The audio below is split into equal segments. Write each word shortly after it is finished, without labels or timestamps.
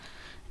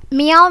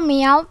Meow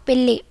meow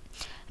పిల్లి.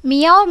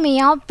 Meow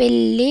meow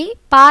పిల్లి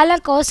పాల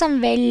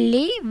కోసం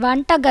వెళ్ళి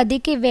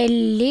వంటగదికి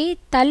వెళ్ళి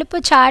తలుపు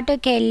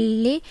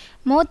చాటుకెళ్ళి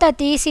మూత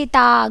తీసి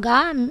తాగా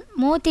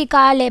మూతి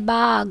కాలే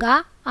బాగా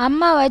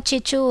అమ్మ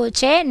వచ్చి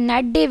చూచే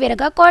నడ్డి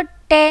విరగ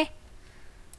కొట్టే.